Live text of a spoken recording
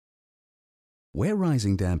Where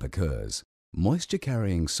rising damp occurs,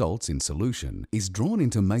 moisture-carrying salts in solution is drawn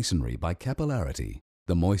into masonry by capillarity.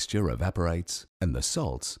 The moisture evaporates and the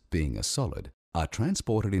salts, being a solid, are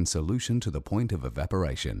transported in solution to the point of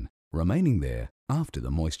evaporation, remaining there after the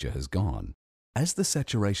moisture has gone. As the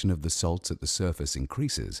saturation of the salts at the surface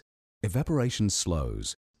increases, evaporation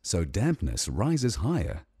slows, so dampness rises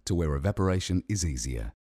higher to where evaporation is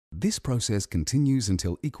easier. This process continues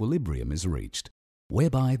until equilibrium is reached,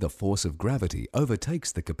 whereby the force of gravity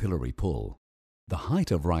overtakes the capillary pull. The height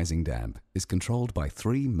of rising damp is controlled by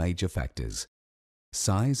three major factors: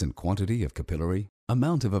 size and quantity of capillary,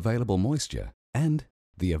 amount of available moisture, and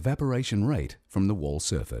the evaporation rate from the wall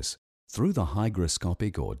surface. Through the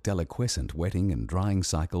hygroscopic or deliquescent wetting and drying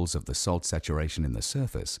cycles of the salt saturation in the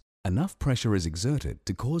surface, enough pressure is exerted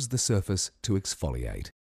to cause the surface to exfoliate.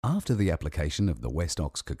 After the application of the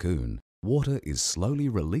Westox cocoon, water is slowly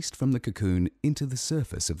released from the cocoon into the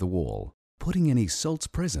surface of the wall, putting any salts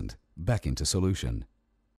present back into solution.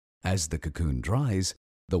 As the cocoon dries,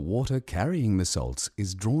 the water carrying the salts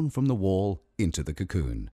is drawn from the wall into the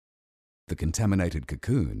cocoon. The contaminated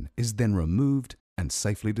cocoon is then removed and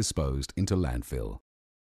safely disposed into landfill.